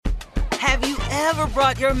Have you ever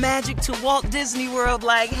brought your magic to Walt Disney World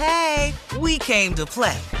like, hey, we came to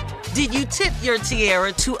play? Did you tip your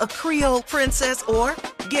tiara to a Creole princess or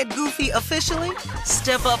get goofy officially?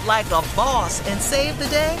 Step up like a boss and save the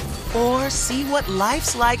day? Or see what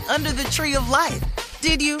life's like under the tree of life?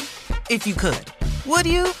 Did you? If you could. Would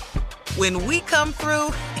you? When we come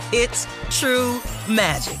through, it's true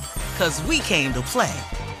magic. 'Cause we came to play.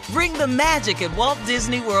 Bring the magic at Walt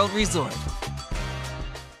Disney World Resort.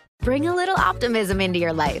 Bring a little optimism into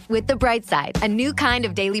your life with The Bright Side, a new kind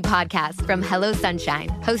of daily podcast from Hello Sunshine,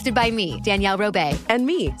 hosted by me, Danielle Robay. And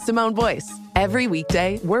me, Simone Boyce. Every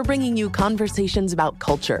weekday, we're bringing you conversations about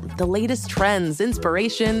culture, the latest trends,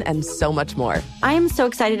 inspiration, and so much more. I am so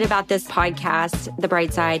excited about this podcast, The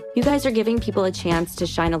Bright Side. You guys are giving people a chance to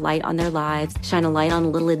shine a light on their lives, shine a light on a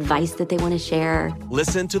little advice that they want to share.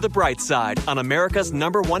 Listen to The Bright Side on America's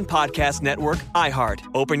 #1 podcast network, iHeart.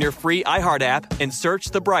 Open your free iHeart app and search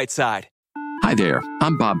The Bright Side. Hi there,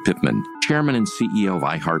 I'm Bob Pittman, Chairman and CEO of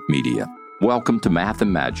iHeartMedia. Welcome to Math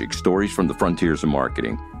and Magic, Stories from the Frontiers of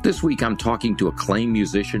Marketing. This week, I'm talking to acclaimed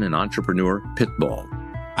musician and entrepreneur, Pitbull.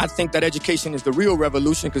 I think that education is the real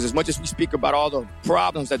revolution because as much as we speak about all the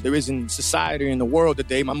problems that there is in society and in the world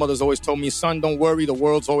today, my mother's always told me, son, don't worry, the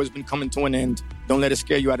world's always been coming to an end. Don't let it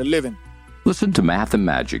scare you out of living. Listen to Math and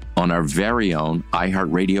Magic on our very own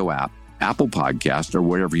iHeartRadio app, Apple Podcast, or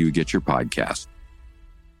wherever you get your podcasts.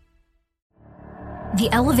 The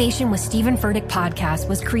Elevation with Stephen Furtick podcast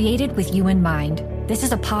was created with you in mind. This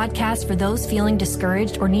is a podcast for those feeling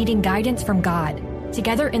discouraged or needing guidance from God.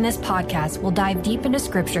 Together in this podcast, we'll dive deep into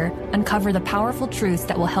scripture, uncover the powerful truths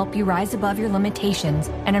that will help you rise above your limitations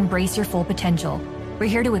and embrace your full potential. We're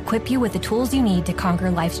here to equip you with the tools you need to conquer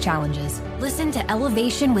life's challenges. Listen to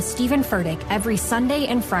Elevation with Stephen Furtick every Sunday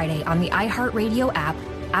and Friday on the iHeartRadio app,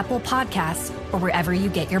 Apple Podcasts, or wherever you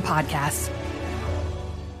get your podcasts.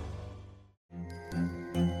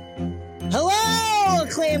 Hello,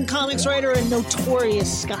 acclaimed comics writer and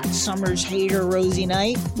notorious Scott Summers hater, Rosie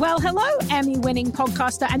Knight. Well, hello, Emmy-winning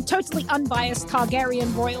podcaster and totally unbiased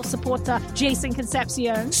Targaryen royal supporter, Jason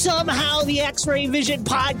Concepcion. Somehow the X-Ray Vision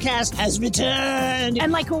podcast has returned.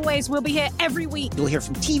 And like always, we'll be here every week. You'll hear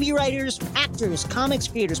from TV writers, actors, comics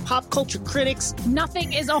creators, pop culture critics.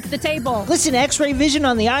 Nothing is off the table. Listen to X-Ray Vision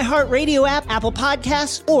on the iHeartRadio app, Apple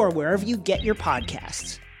Podcasts, or wherever you get your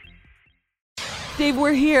podcasts. Steve,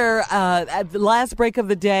 we're here at the last break of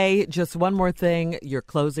the day. Just one more thing, your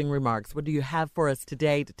closing remarks. What do you have for us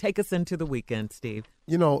today to take us into the weekend, Steve?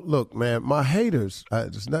 You know, look, man, my haters,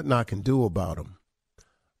 there's nothing I can do about them.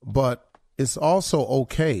 But it's also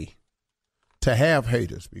okay to have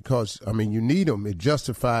haters because, I mean, you need them. It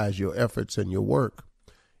justifies your efforts and your work.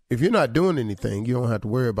 If you're not doing anything, you don't have to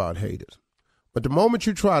worry about haters. But the moment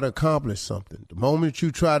you try to accomplish something, the moment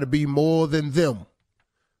you try to be more than them,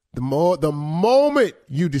 the moment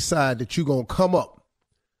you decide that you're going to come up,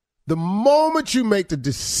 the moment you make the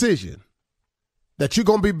decision that you're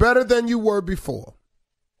going to be better than you were before,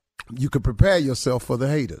 you can prepare yourself for the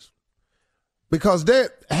haters. Because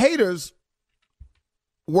haters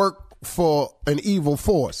work for an evil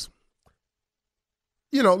force.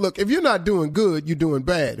 You know, look, if you're not doing good, you're doing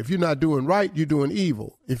bad. If you're not doing right, you're doing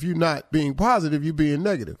evil. If you're not being positive, you're being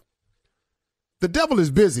negative. The devil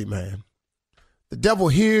is busy, man. The devil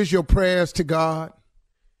hears your prayers to God.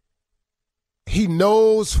 He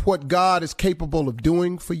knows what God is capable of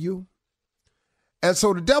doing for you. And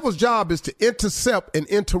so the devil's job is to intercept and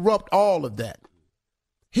interrupt all of that.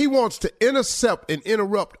 He wants to intercept and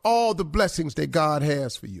interrupt all the blessings that God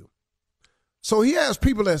has for you. So he has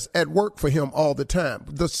people that's at work for him all the time.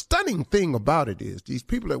 The stunning thing about it is these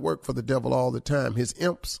people that work for the devil all the time, his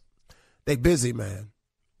imps, they busy, man.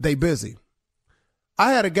 They busy.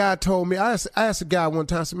 I had a guy told me, I asked a guy one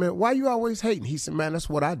time, I said, man, why you always hating? He said, man, that's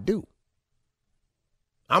what I do.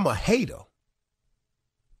 I'm a hater.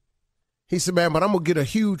 He said, man, but I'm going to get a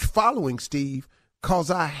huge following, Steve, because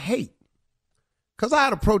I hate. Because I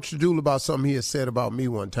had approached the dude about something he had said about me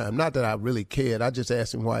one time. Not that I really cared. I just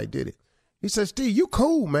asked him why he did it. He said, Steve, you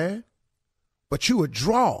cool, man, but you a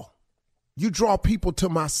draw. You draw people to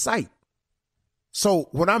my site. So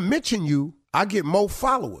when I mention you, I get more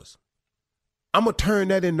followers. I'm going to turn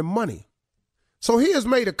that into money. So he has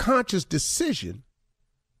made a conscious decision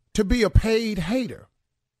to be a paid hater.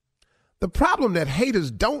 The problem that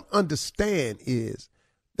haters don't understand is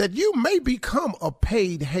that you may become a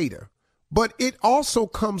paid hater, but it also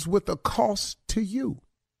comes with a cost to you.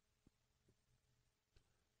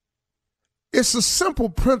 It's a simple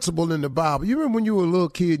principle in the Bible. You remember when you were a little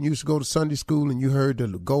kid and you used to go to Sunday school and you heard the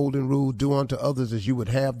golden rule, do unto others as you would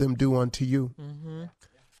have them do unto you? Mm-hmm.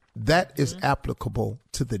 That is applicable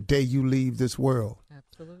to the day you leave this world.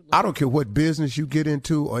 Absolutely. I don't care what business you get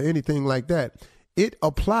into or anything like that. It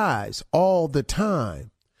applies all the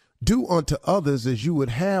time. Do unto others as you would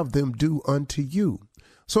have them do unto you.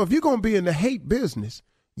 So if you're going to be in the hate business,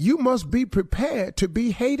 you must be prepared to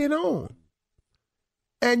be hated on.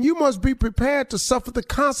 And you must be prepared to suffer the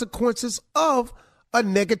consequences of a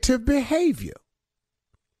negative behavior.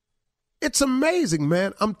 It's amazing,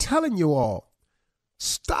 man. I'm telling you all,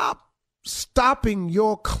 stop stopping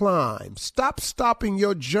your climb. Stop stopping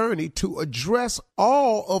your journey to address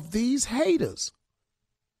all of these haters.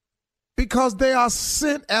 Because they are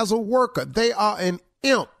sent as a worker. They are an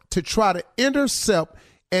imp to try to intercept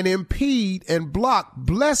and impede and block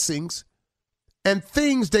blessings and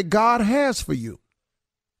things that God has for you.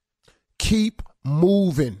 Keep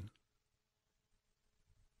moving.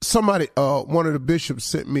 Somebody, one of the bishops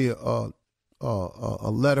sent me a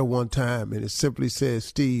letter one time, and it simply says,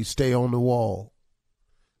 Steve, stay on the wall.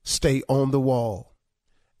 Stay on the wall.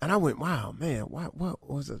 And I went, wow, man, what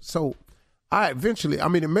was it? So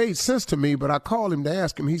it made sense to me, but I called him to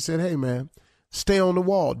ask him. He said, hey, man, stay on the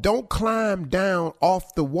wall. Don't climb down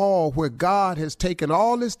off the wall where God has taken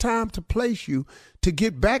all this time to place you to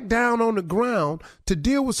get back down on the ground to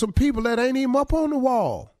deal with some people that ain't even up on the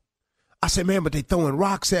wall. I said, man, but they throwing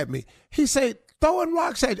rocks at me. He said, throwing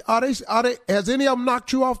rocks at you. Are they, has any of them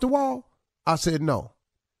knocked you off the wall? I said, no.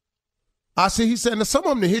 He said, now some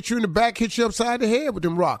of them hit you in the back, hit you upside the head with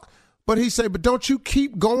them rocks. But he said, but don't you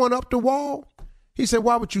keep going up the wall? He said,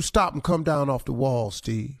 why would you stop and come down off the wall,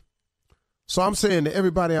 Steve? So I'm saying to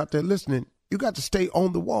everybody out there listening, you got to stay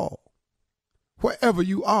on the wall. Wherever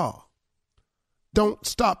you are, don't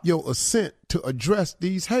stop your ascent to address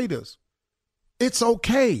these haters. It's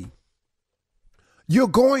okay. You're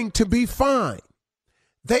going to be fine.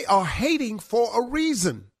 They are hating for a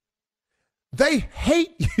reason. They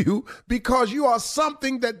hate you because you are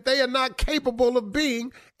something that they are not capable of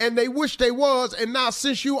being, and they wish they was, and now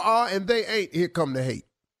since you are and they ain't, here come the hate.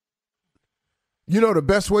 You know the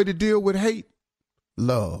best way to deal with hate?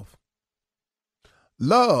 Love.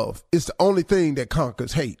 Love is the only thing that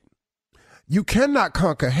conquers hate. You cannot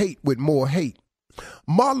conquer hate with more hate.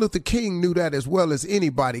 Martin Luther King knew that as well as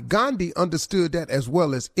anybody. Gandhi understood that as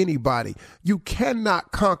well as anybody. You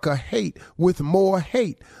cannot conquer hate with more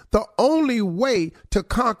hate. The only way to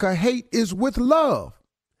conquer hate is with love.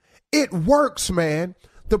 It works, man.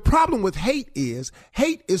 The problem with hate is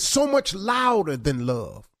so much louder than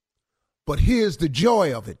love. But here's the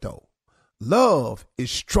joy of it, though. Love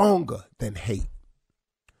is stronger than hate.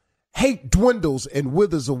 Hate dwindles and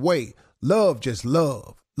withers away. Love just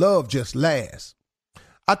lasts.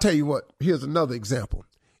 I tell you what, here's another example.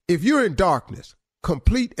 If you're in darkness,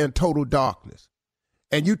 complete and total darkness,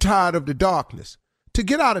 and you're tired of the darkness, to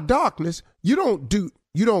get out of darkness, you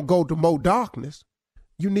don't go to more darkness.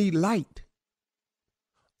 You need light.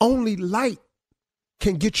 Only light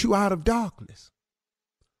can get you out of darkness.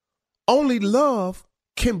 Only love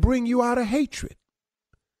can bring you out of hatred.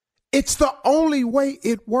 It's the only way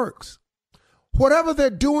it works. Whatever they're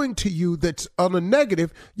doing to you that's on a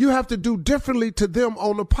negative, you have to do differently to them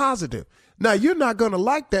on a positive. Now, you're not going to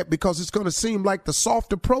like that because it's going to seem like the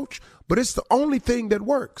soft approach, but it's the only thing that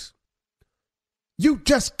works. You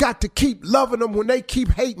just got to keep loving them when they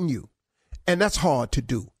keep hating you. And that's hard to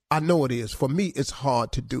do. I know it is. For me, it's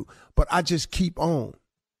hard to do. But I just keep on.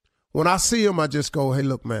 When I see them, I just go, hey,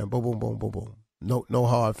 look, man, boom, boom, boom, boom, boom. No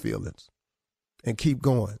hard feelings. And keep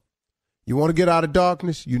going. You want to get out of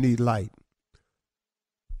darkness? You need light.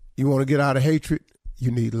 You want to get out of hatred?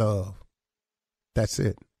 You need love. That's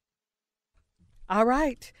it. All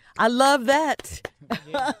right. I love that.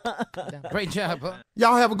 Great job, huh?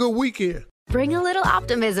 Y'all have a good weekend. Bring a little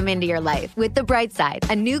optimism into your life with The Bright Side,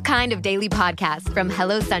 a new kind of daily podcast from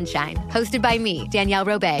Hello Sunshine, hosted by me, Danielle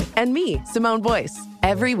Robay. And me, Simone Boyce.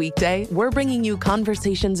 Every weekday, we're bringing you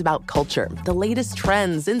conversations about culture, the latest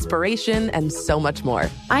trends, inspiration, and so much more.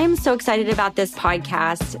 I am so excited about this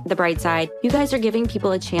podcast, The Bright Side. You guys are giving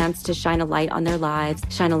people a chance to shine a light on their lives,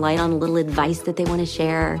 shine a light on a little advice that they want to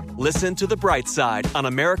share. Listen to The Bright Side on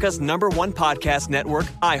America's #1 podcast network,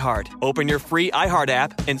 iHeart. Open your free iHeart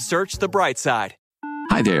app and search The Bright Side.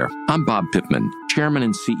 Hi there, I'm Bob Pittman, Chairman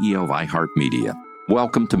and CEO of iHeartMedia.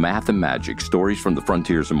 Welcome to Math and Magic, Stories from the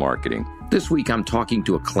Frontiers of Marketing. This week, I'm talking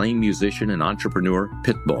to acclaimed musician and entrepreneur,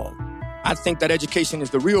 Pitbull. I think that education is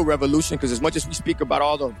the real revolution because as much as we speak about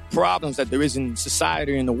all the problems that there is in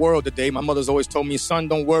society and the world today, my mother's always told me, son,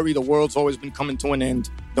 don't worry, the world's always been coming to an end.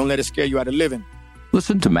 Don't let it scare you out of living.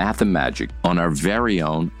 Listen to Math and Magic on our very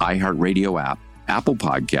own iHeartRadio app, Apple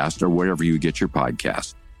Podcast, or wherever you get your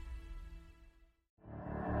podcast.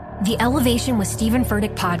 The Elevation with Stephen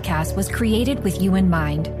Furtick podcast was created with you in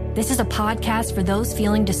mind. This is a podcast for those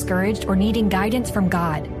feeling discouraged or needing guidance from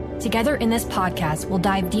God. Together in this podcast, we'll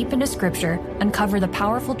dive deep into Scripture, uncover the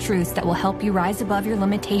powerful truths that will help you rise above your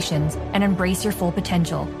limitations and embrace your full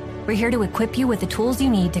potential. We're here to equip you with the tools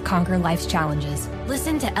you need to conquer life's challenges.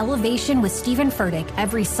 Listen to Elevation with Stephen Furtick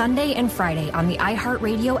every Sunday and Friday on the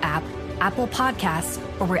iHeartRadio app, Apple Podcasts,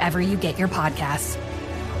 or wherever you get your podcasts.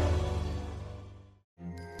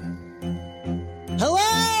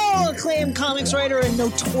 Hello, acclaimed comics writer and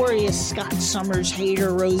notorious Scott Summers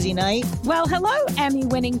hater, Rosie Knight. Well, hello,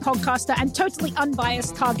 Emmy-winning podcaster and totally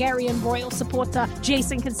unbiased Targaryen royal supporter,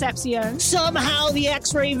 Jason Concepcion. Somehow the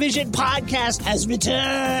X-Ray Vision podcast has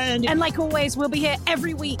returned. And like always, we'll be here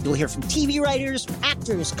every week. You'll hear from TV writers,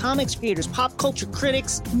 actors, comics creators, pop culture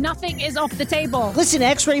critics. Nothing is off the table. Listen to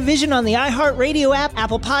X-Ray Vision on the iHeartRadio app,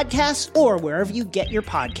 Apple Podcasts, or wherever you get your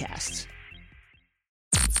podcasts.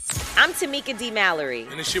 I'm Tamika D. Mallory.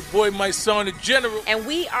 And it's your boy, my son, the General. And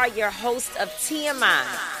we are your hosts of TMI.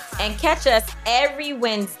 And catch us every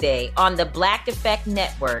Wednesday on the Black Effect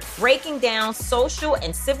Network, breaking down social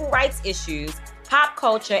and civil rights issues, pop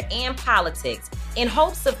culture, and politics, in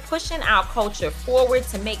hopes of pushing our culture forward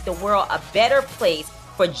to make the world a better place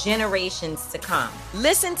for generations to come.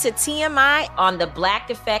 Listen to TMI on the Black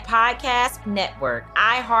Effect Podcast Network,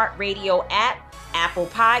 iHeartRadio app, Apple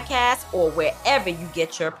Podcasts, or wherever you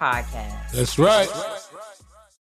get your podcasts. That's right.